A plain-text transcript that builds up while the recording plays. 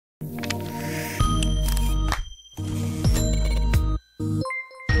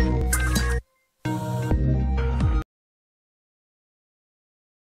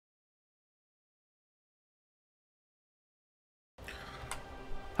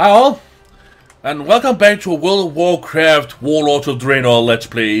Hi all, and welcome back to a World of Warcraft Warlords of Draenor Let's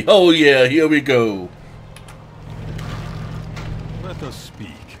Play. Oh yeah, here we go. Let us speak.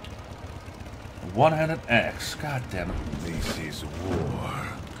 One-handed axe, god damn it. This is war.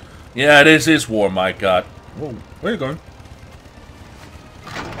 Yeah, this is war, my god. Whoa, where are you going?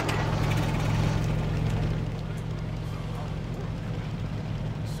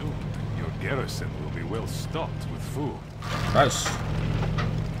 Soon, your garrison will be well stocked with food. Nice.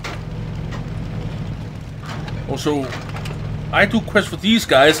 Also, I do quests for these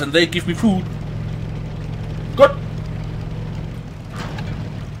guys and they give me food. Good.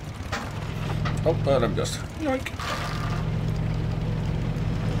 Oh, let me just yoink.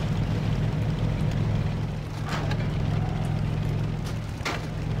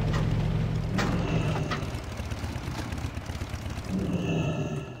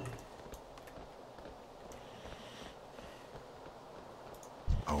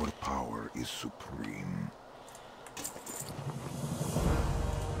 Our power is supreme.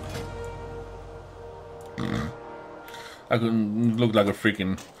 I could look like a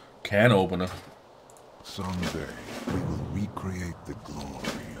freaking can opener. Someday, we will recreate the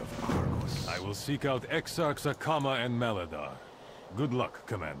glory of Argos. I will seek out Exarchs Akama and Maladar. Good luck,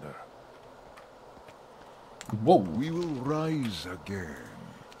 Commander. Whoa. We will rise again.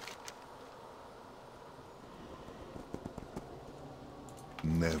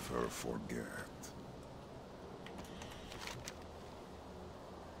 Never forget.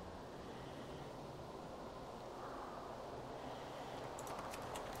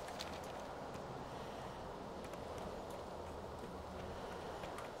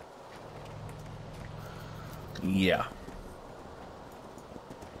 Yeah.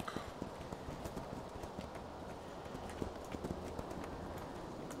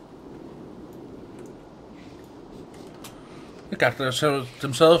 They got themselves a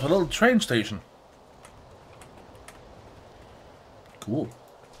little train station. Cool.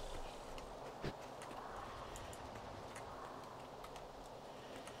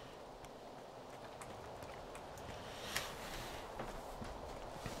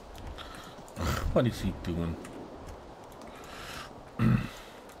 What is he doing?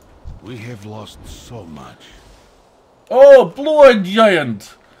 We have lost so much. Oh, Blue-Eyed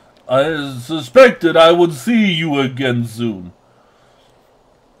Giant! I suspected I would see you again soon.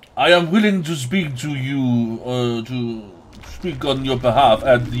 I am willing to speak to you, to speak on your behalf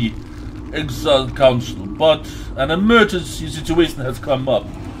at the Exile Council, but an emergency situation has come up.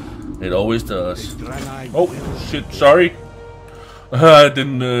 It always does. Oh, shit, sorry. I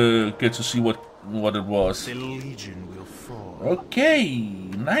didn't get to see what it was. The Legion will fall. Okay,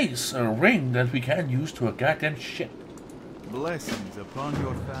 nice. A ring that we can use to a goddamn shit. Blessings upon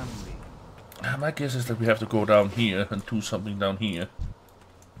your family. My guess is that we have to go down here and do something down here.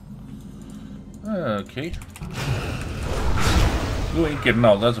 Okay. You ain't getting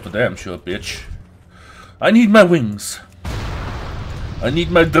out, that's for damn sure, bitch. I need my wings. I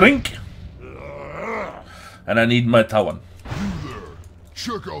need my drink. And I need my tawan. You there!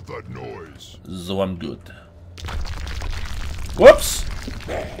 Check out that noise. So I'm good. Whoops!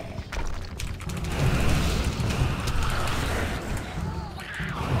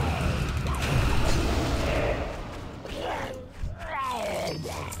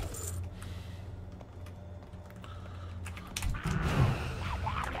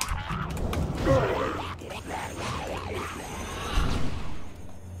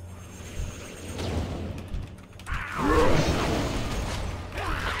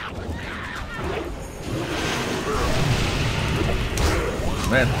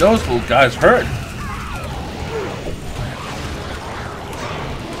 Man, those little guys hurt.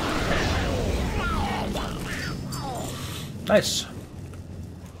 Nice.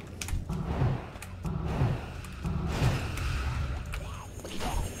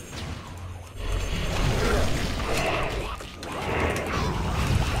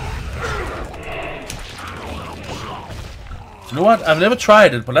 You know what? I've never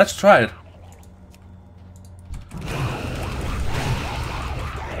tried it, but let's try it.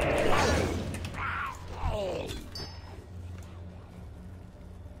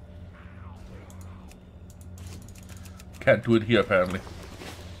 Can't do it here, apparently.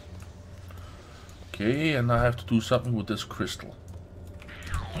 Okay, and I have to do something with this crystal.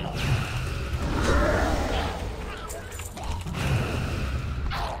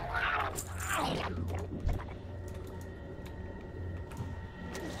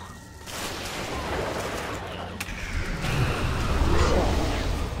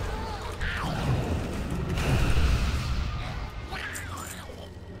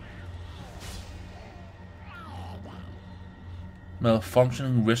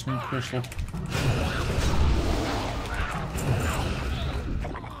 Malfunctioning resonant crystal.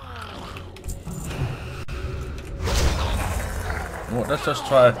 Well, let's just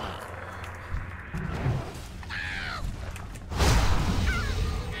try.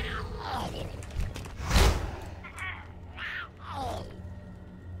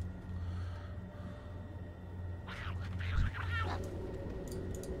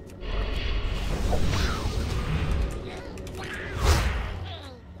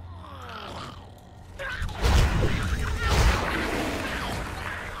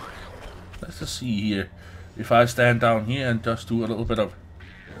 Let's just see here. If I stand down here and just do a little bit of...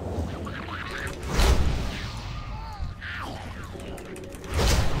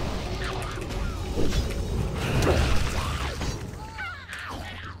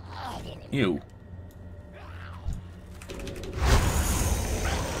 Ew.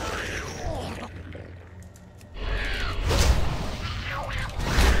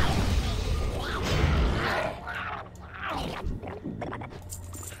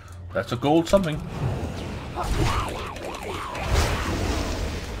 That's a gold something.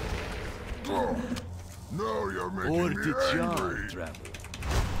 No, you're making me angry.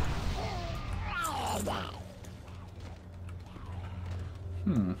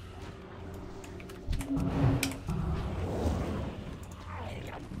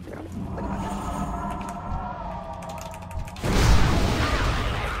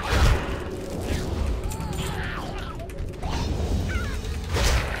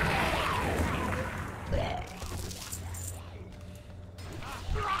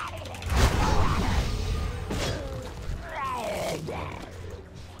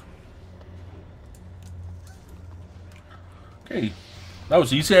 Okay, that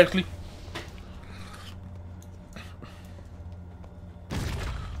was easy actually.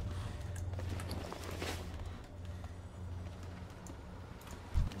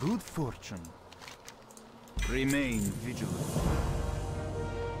 Good fortune. Remain vigilant.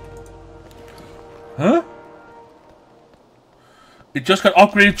 Huh? It just got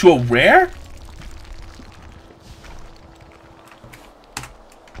upgraded to a rare?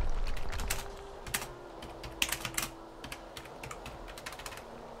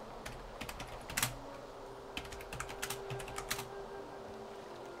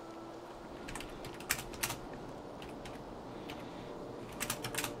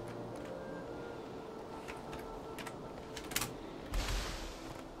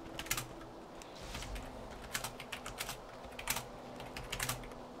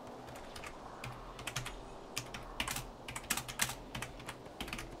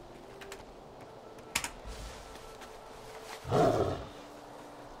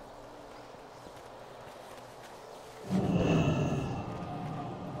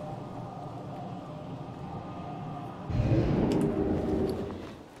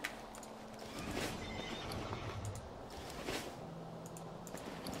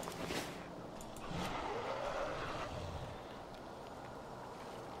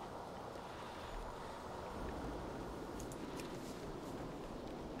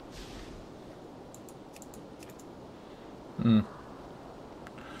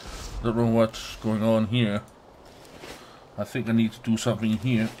 Don't know what's going on here. I think I need to do something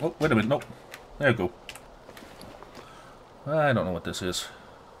here. Oh, wait a minute. Nope. There you go. I don't know what this is.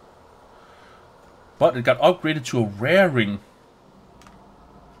 But it got upgraded to a rare ring.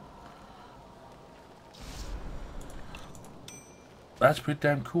 That's pretty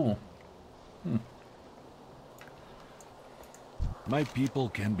damn cool. My people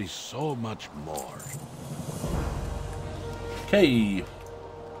can be so much more. Okay.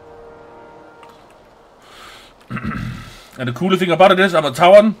 And the coolest thing about it is I'm a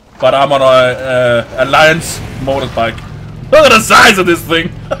Tauren, but I'm on a Alliance motorbike. Look at the size of this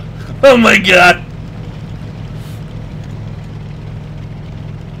thing! Oh my god!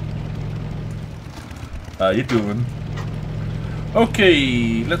 How you doing?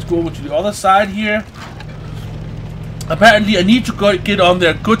 Okay, let's go over to the other side here. Apparently I need to get on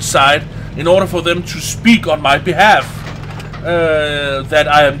their good side in order for them to speak on my behalf. That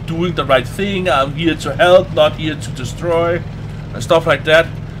I am doing the right thing, I'm here to help, not here to destroy, and stuff like that.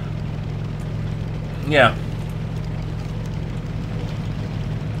 Yeah.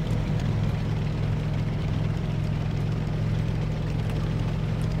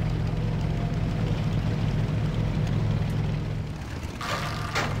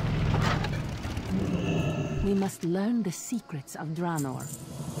 We must learn the secrets of Draenor.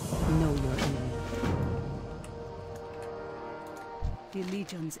 Know your enemy. The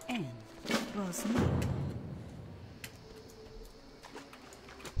Legion's end draws near.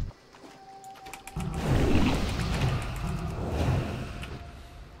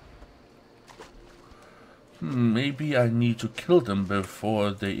 Maybe I need to kill them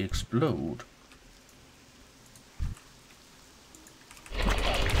before they explode.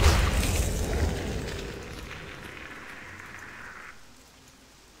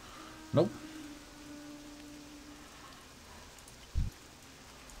 Nope.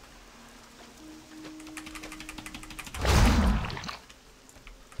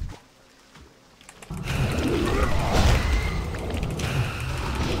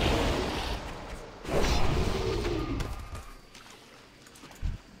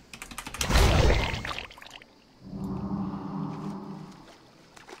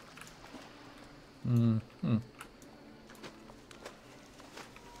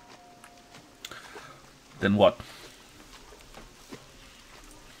 Then what?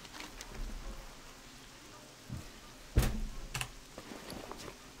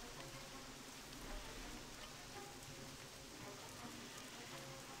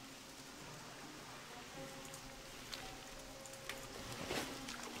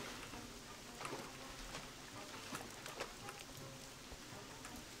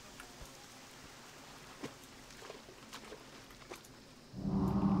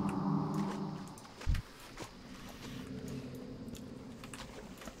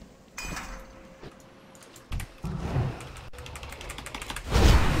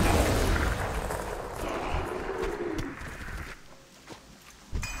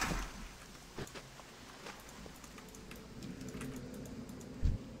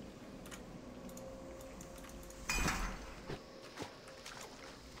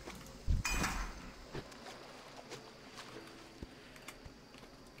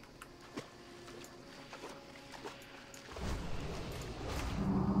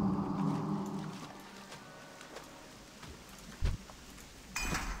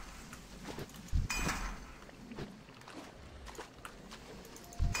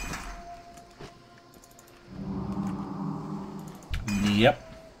 Yep.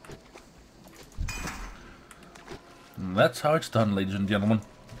 And that's how it's done, ladies and gentlemen.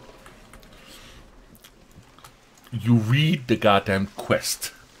 You read the goddamn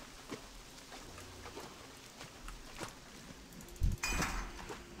quest.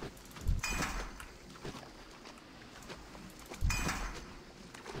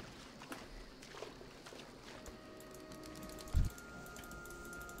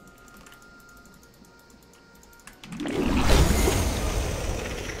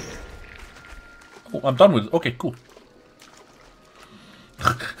 Oh, I'm done with it. Okay, cool.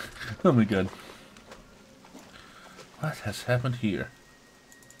 Oh my god. What has happened here?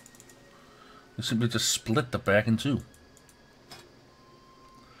 They simply just split the bag in two.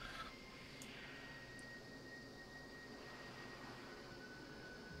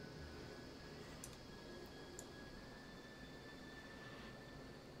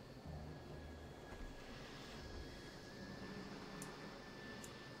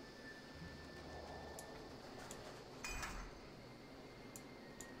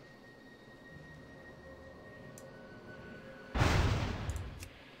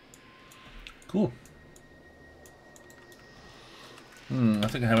 Cool. I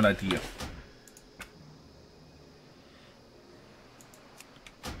think I have an idea.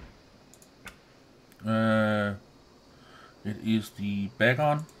 It is the bag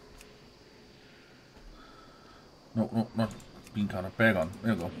on. No, not bean counter. Bag on.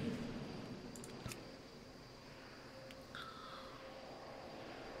 There you go.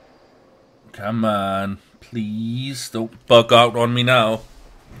 Come on, please don't bug out on me now.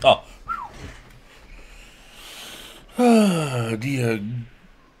 Oh. Ah, dear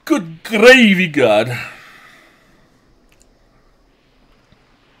good gravy god.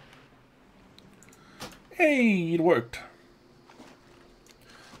 Hey, it worked.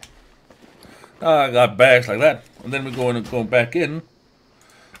 I got bags like that. And then we're going back in.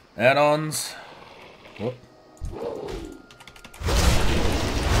 Add-ons. Whoop.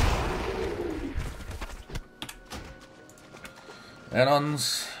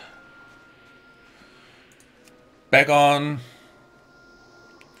 Add-ons. Back on.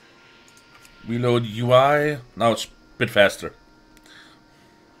 Reload UI. Now it's a bit faster.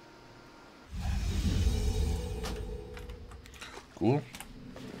 Cool.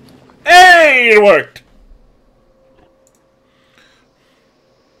 Hey, it worked!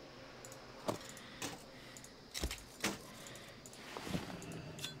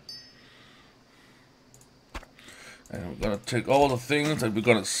 And we're gonna take all the things that we're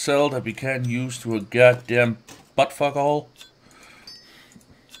gonna sell that we can't use to a goddamn buttfuck all.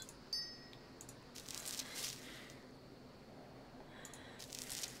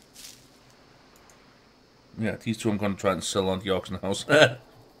 Yeah, these two I'm gonna try and sell on the auction house.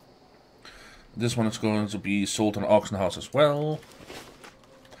 This one is going to be sold on auction house as well.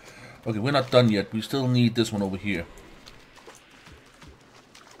 Okay, we're not done yet. We still need this one over here.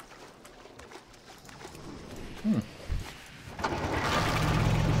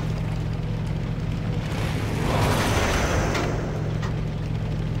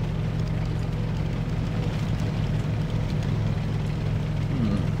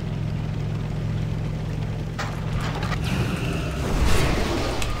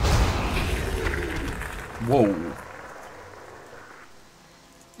 Whoa.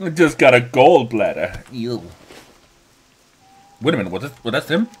 I just got a gallbladder. Ew. Wait a minute, was that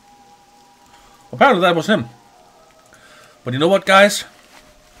him? Apparently that was him. But you know what, guys?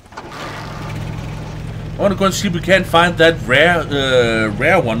 I want to go and see if we can't find that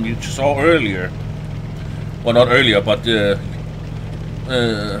rare one you saw earlier. Well, not earlier, but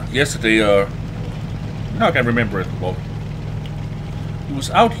yesterday, no, I can't remember it. Well, he was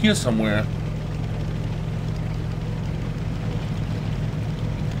out here somewhere.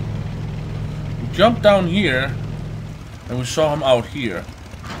 We jumped down here, and we saw him out here.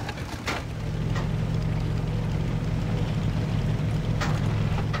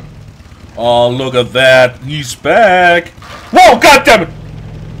 Oh, look at that. He's back. Whoa, goddammit!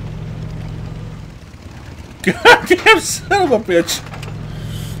 Goddamn son of a bitch.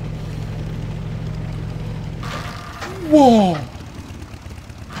 Whoa.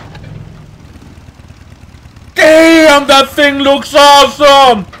 Damn, that thing looks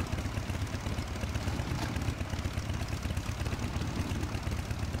awesome!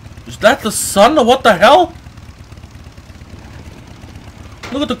 Is that the sun or what the hell?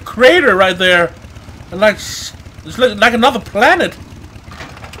 Look at the crater right there. And like, it's like another planet.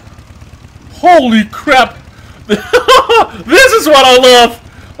 Holy crap. This is what I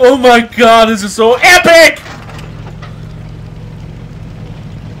love. Oh my god, this is so epic.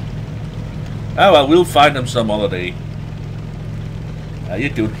 Oh well, we'll find him some other day. How you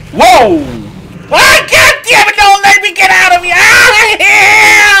doing? Whoa! Oh, god damn it, don't let me get out of here!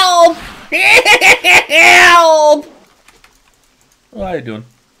 Help! Help! What are you doing?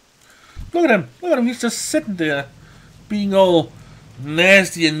 Look at him. Look at him. He's just sitting there. Being all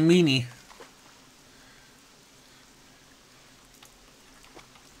nasty and meany.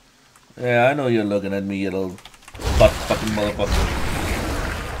 Yeah, I know you're looking at me, you little butt fucking motherfucker.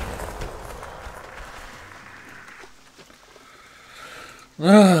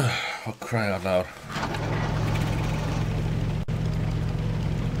 I'll cry out loud.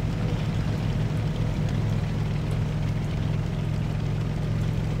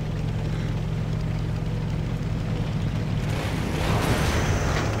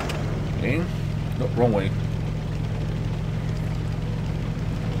 Okay. No, wrong way.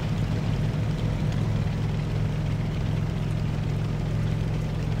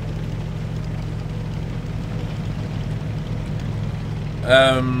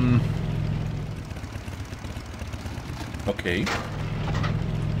 Okay.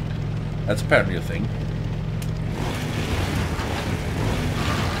 That's apparently a thing.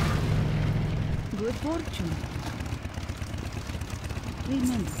 Good fortune.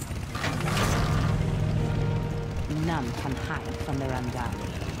 Remember. None can hide from the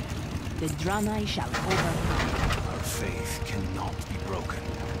ungodly. The Draenor shall overcome. Our faith cannot be broken.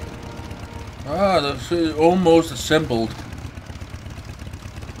 Ah, that's almost assembled.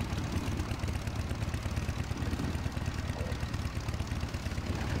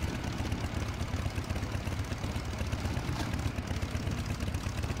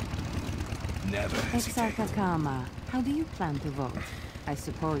 Never hesitate. Exarch Kama, how do you plan to vote? I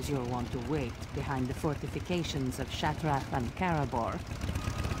suppose you'll want to wait behind the fortifications of Shatrath and Karabor.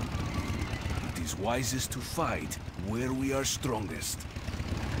 It is wisest to fight where we are strongest.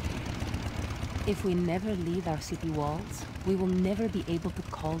 If we never leave our city walls, we will never be able to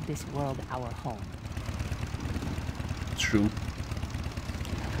call this world our home. True.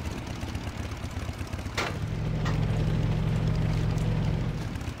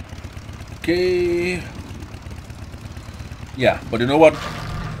 Okay. Yeah, but you know what?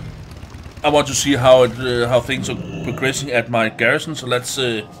 I want to see how things are progressing at my garrison. So let's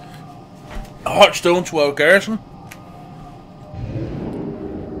hot stone to our garrison.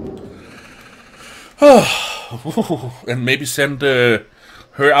 And maybe send her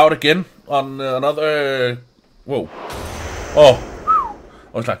out again on another. Whoa! Oh,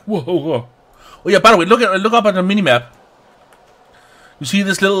 I was like, whoa, whoa! Oh yeah. By the way, look up at the minimap. You see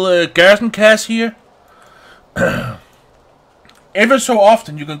this little garrison cache here? Ever so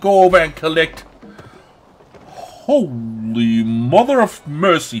often you can go over and collect. Holy mother of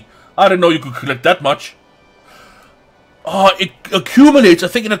mercy! I didn't know you could collect that much. Oh, it accumulates. I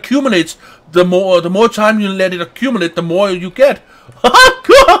think it accumulates. The more time you let it accumulate, the more you get.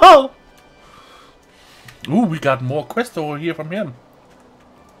 Cool! Ooh, we got more quests over here from him.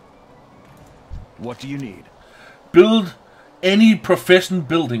 What do you need? Build any profession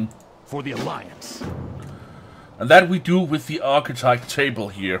building. For the Alliance. And that we do with the architect table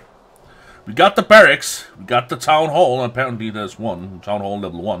here. We got the barracks, we got the town hall, apparently there's one. Town hall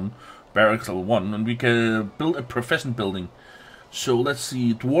level 1, barracks level 1, and we can build a profession building. So let's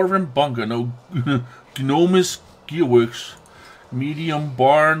see, Dwarven Bunker, no, Gnomis Gearworks, medium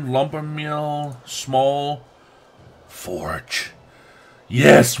barn, lumber mill, small, forge.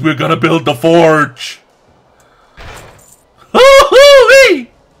 Yes, we're gonna build the forge!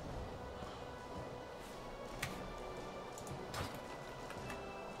 Hoo-hoo-wee!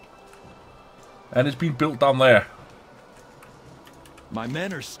 And it's been built down there. My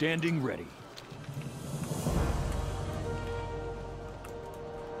men are standing ready.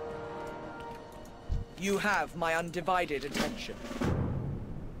 You have my undivided attention.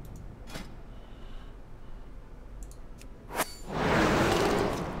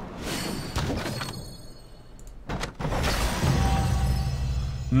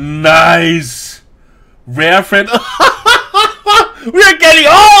 Nice! Rare friend. We're getting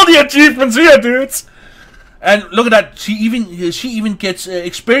all the achievements here, dudes! And look at that, she even gets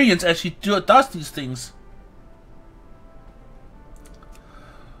experience as she does these things.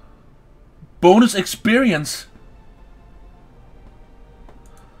 Bonus experience.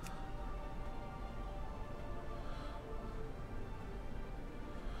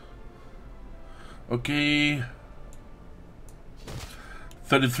 Okay.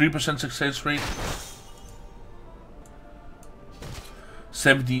 33% success rate.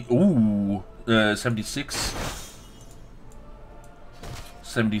 70. Ooh. 76.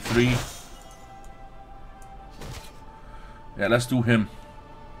 73. Yeah, let's do him.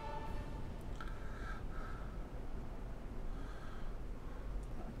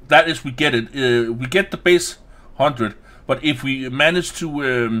 That is, we get it. We get the base 100, but if we manage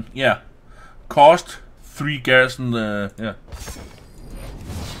to, yeah, cost 3 garrison, yeah.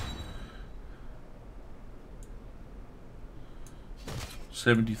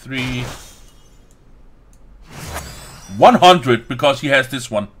 $73. 100 because he has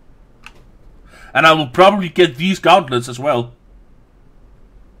this one. And I will probably get these gauntlets as well.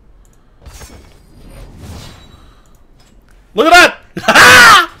 Look at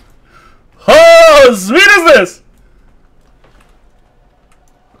that! Oh, sweet is this!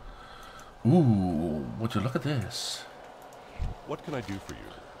 Ooh, would you look at this? What can I do for you?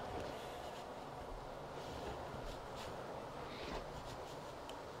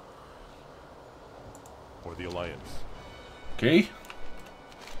 For the Alliance. Okay.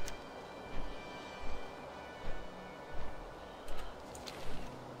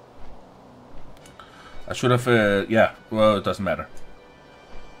 I should have, yeah, well, it doesn't matter.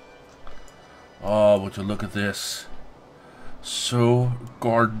 Oh, would you look at this? So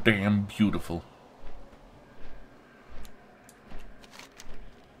goddamn beautiful.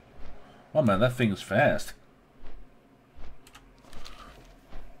 Oh man, that thing is fast.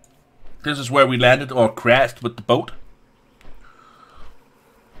 This is where we landed or crashed with the boat.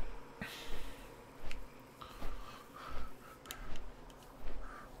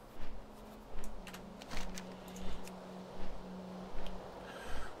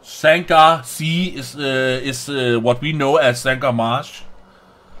 Sangar Sea is what we know as Sangar Marsh.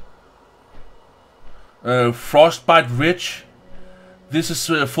 Frostbite Ridge. This is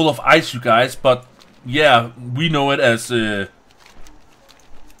full of ice, you guys, but yeah, we know it as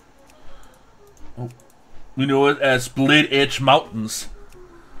Blade Edge Mountains.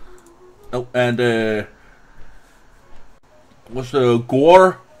 Oh, and what's the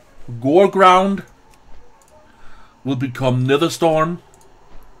Gore Ground will become Netherstorm.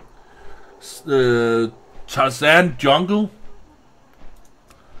 Tarzan Jungle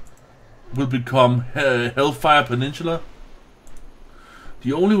will become Hellfire Peninsula.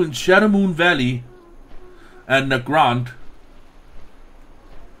 The only one, Shadow Moon Valley and Nagrand.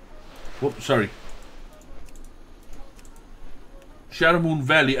 Whoops, sorry. Shadow Moon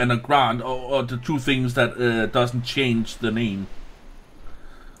Valley and Nagrand are the two things that doesn't change the name.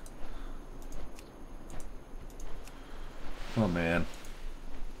 Oh man.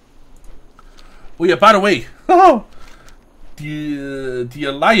 Oh yeah, by the way, the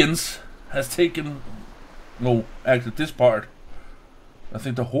Alliance has taken, no, actually this part, I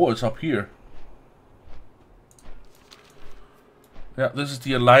think the Horde's up here. Yeah, this is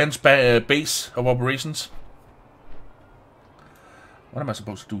the Alliance base of operations. What am I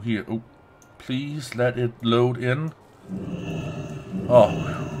supposed to do here? Oh, please let it load in. Oh.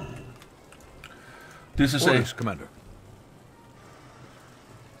 This is Orders, Commander.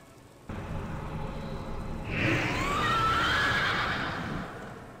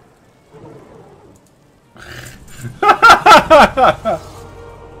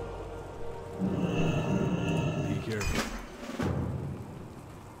 Be careful.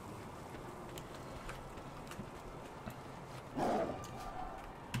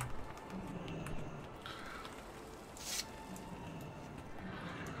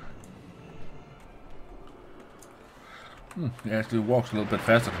 He actually walks a little bit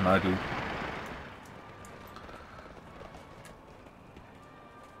faster than I do.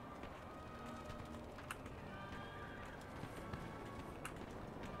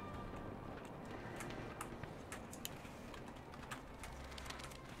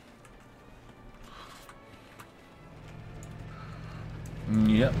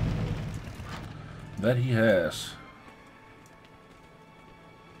 Yep. That he has.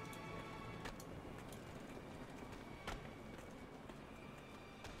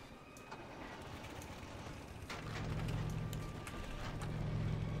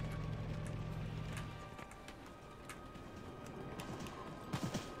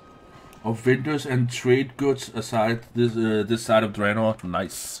 Of vendors and trade goods aside this side of Draenor.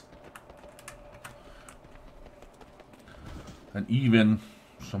 Nice. And even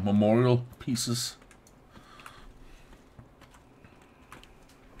some memorial pieces.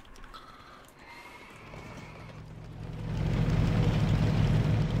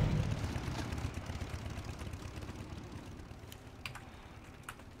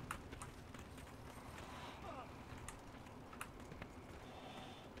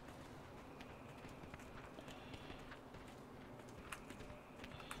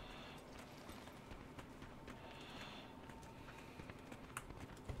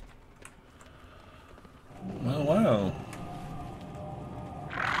 Oh, wow.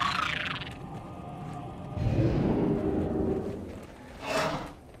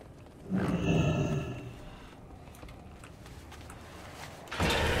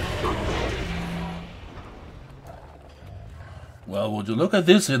 Well, would you look at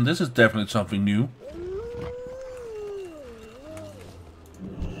this, and this is definitely something new.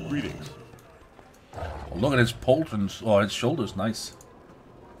 Greetings. Oh, look at his pauldrons, or his shoulders, nice.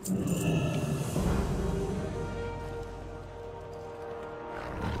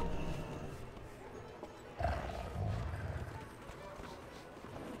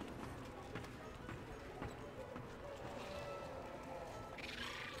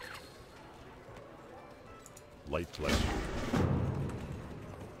 Light bless you.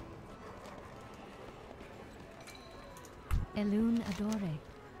 Elune Adore.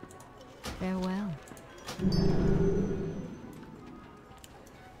 Farewell.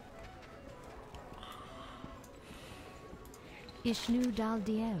 Ishnu Dal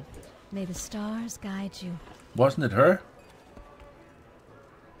Diel. May the stars guide you. Wasn't it her?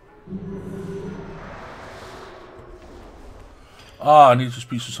 Ah, I need to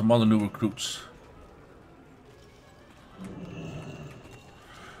speak to some other new recruits.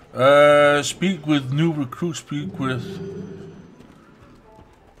 Speak with new recruits, speak with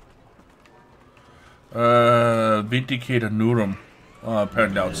Vindicator Nurum.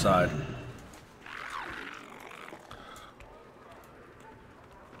 Apparently outside.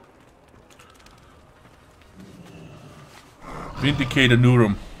 Vindicator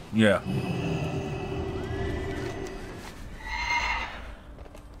Nurum, yeah.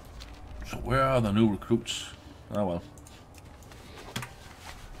 So where are the new recruits? Oh well.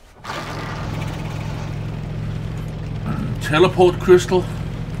 Teleport crystal?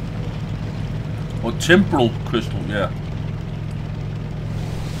 Or temporal crystal, yeah.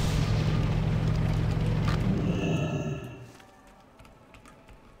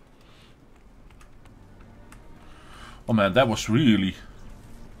 Oh man, that was really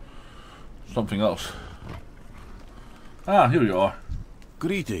something else. Ah, here you are.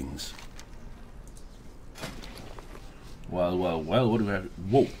 Greetings. Well, well, well, what do we have?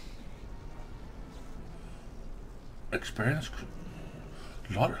 Whoa. Experience?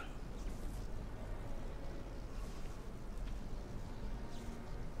 Lot.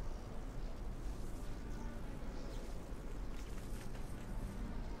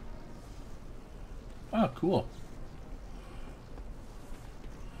 Ah, cool.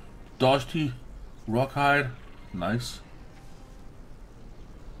 Dusty, Rockhide, nice.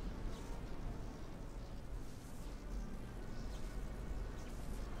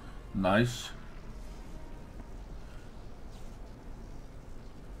 Nice.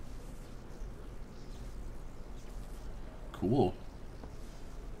 Cool.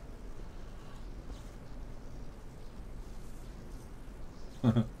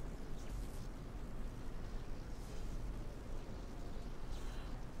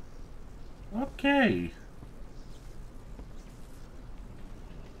 Okay.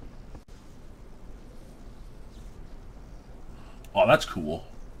 Oh, that's cool.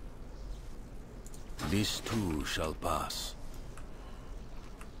 This too shall pass.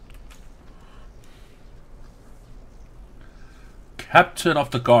 Captain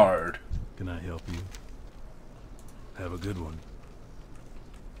of the Guard. Can I help you? Have a good one.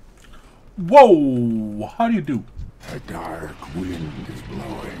 Whoa! How do you do? A dark wind is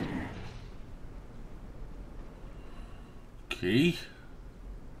blowing. Okay.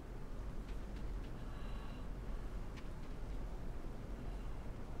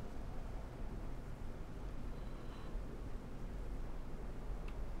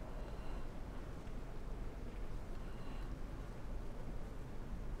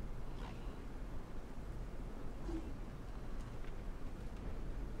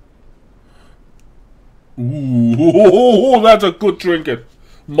 Ooh, that's a good trinket.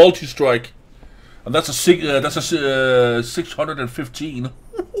 Multi-strike. And that's a 615.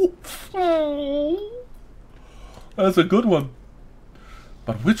 That's a good one.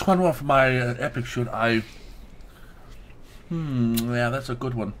 But which one of my epic should I? Yeah, that's a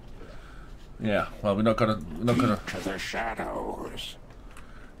good one. Yeah. Well, we're not gonna. To the shadows.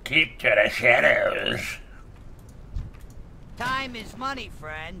 Keep to the shadows. Time is money,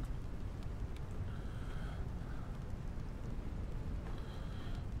 friend.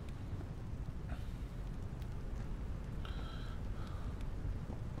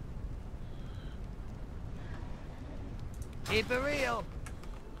 Keep it real.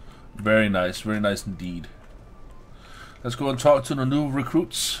 Very nice indeed. Let's go and talk to the new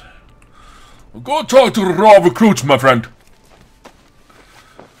recruits. We'll go talk to the raw recruits, my friend.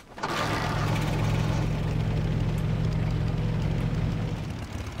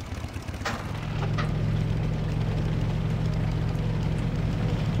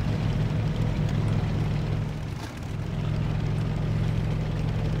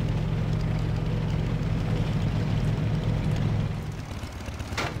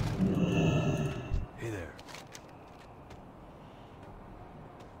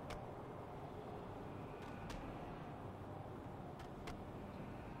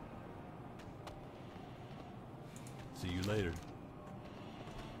 See you later.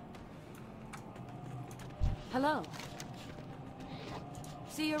 Hello.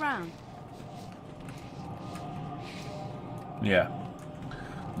 See you around. Yeah.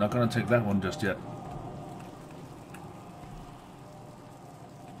 Not gonna take that one just yet.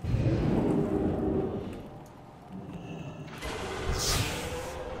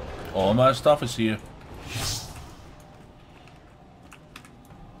 All my stuff is here.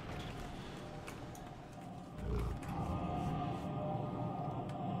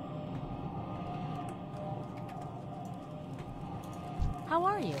 How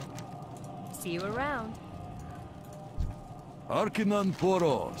are you? See you around. Arcanon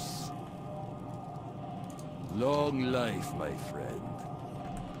Poros. Long life, my friend.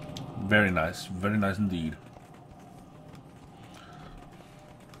 Very nice indeed.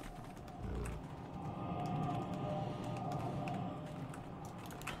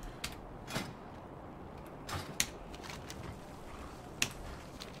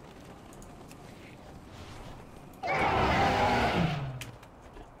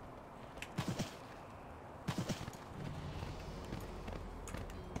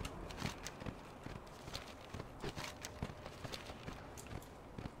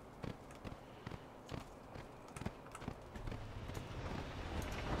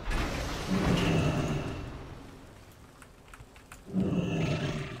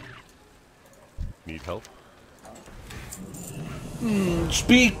 Need help?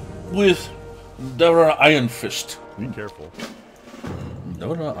 Speak with Draenor Iron Fist. Be careful.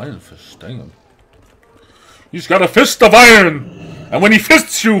 Draenor Iron Fist, dang him. He's got a fist of iron! And when he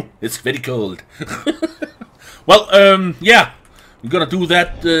fists you, it's very cold. Well, yeah. I'm gonna do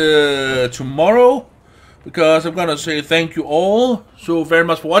that tomorrow. Because I'm gonna say thank you all so very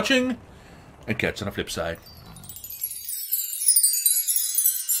much for watching. And catch you on the flip side.